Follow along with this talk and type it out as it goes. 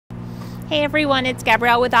Hey everyone, it's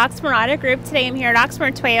Gabrielle with Oxmoor Auto Group. Today I'm here at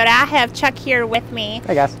Oxmoor Toyota. I have Chuck here with me.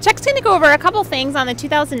 Hey guys. Chuck's going to go over a couple things on the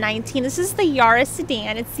 2019. This is the Yaris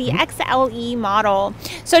Sedan. It's the XLE model.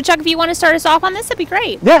 So Chuck, if you want to start us off on this, that'd be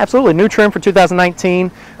great. Yeah, absolutely. New trim for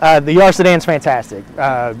 2019. The Yaris Sedan's fantastic.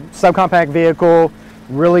 Subcompact vehicle,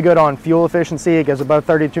 really good on fuel efficiency. It goes above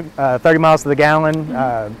 30 miles to the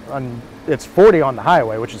gallon. It's 40 on the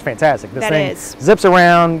highway, which is fantastic. This thing zips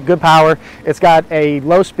around, good power. It's got a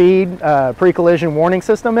low-speed pre-collision warning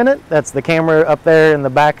system in it. That's the camera up there in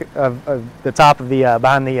the back of the top of the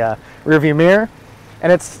behind the rearview mirror,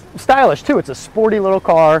 and it's stylish too. It's a sporty little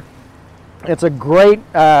car. It's a great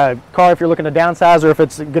car if you're looking to downsize or if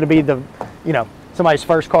it's going to be the, somebody's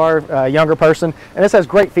first car, younger person. And this has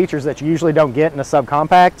great features that you usually don't get in a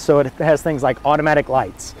subcompact. So it has things like automatic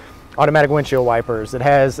lights, automatic windshield wipers. It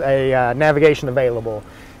has a navigation available.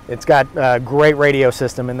 It's got a great radio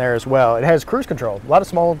system in there as well. It has cruise control. A lot of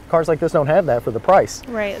small cars like this don't have that for the price.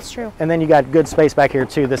 Right, that's true. And then you got good space back here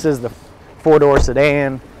too. This is the four-door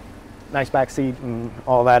sedan, nice back seat and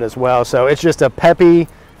all that as well. So it's just a peppy,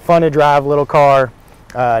 fun to drive little car.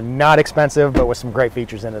 Not expensive, but with some great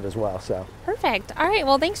features in it as well. So perfect. All right,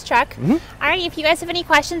 well, thanks, Chuck. All right, if you guys have any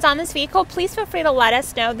questions on this vehicle, please feel free to let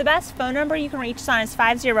us know. The best phone number you can reach us on is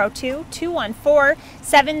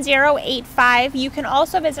 502-214-7085. You can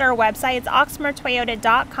also visit our website. It's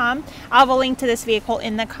oxmoortoyota.com. I'll have a link to this vehicle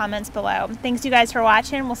in the comments below. Thanks you guys for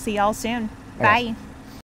watching. We'll see y'all soon. Bye.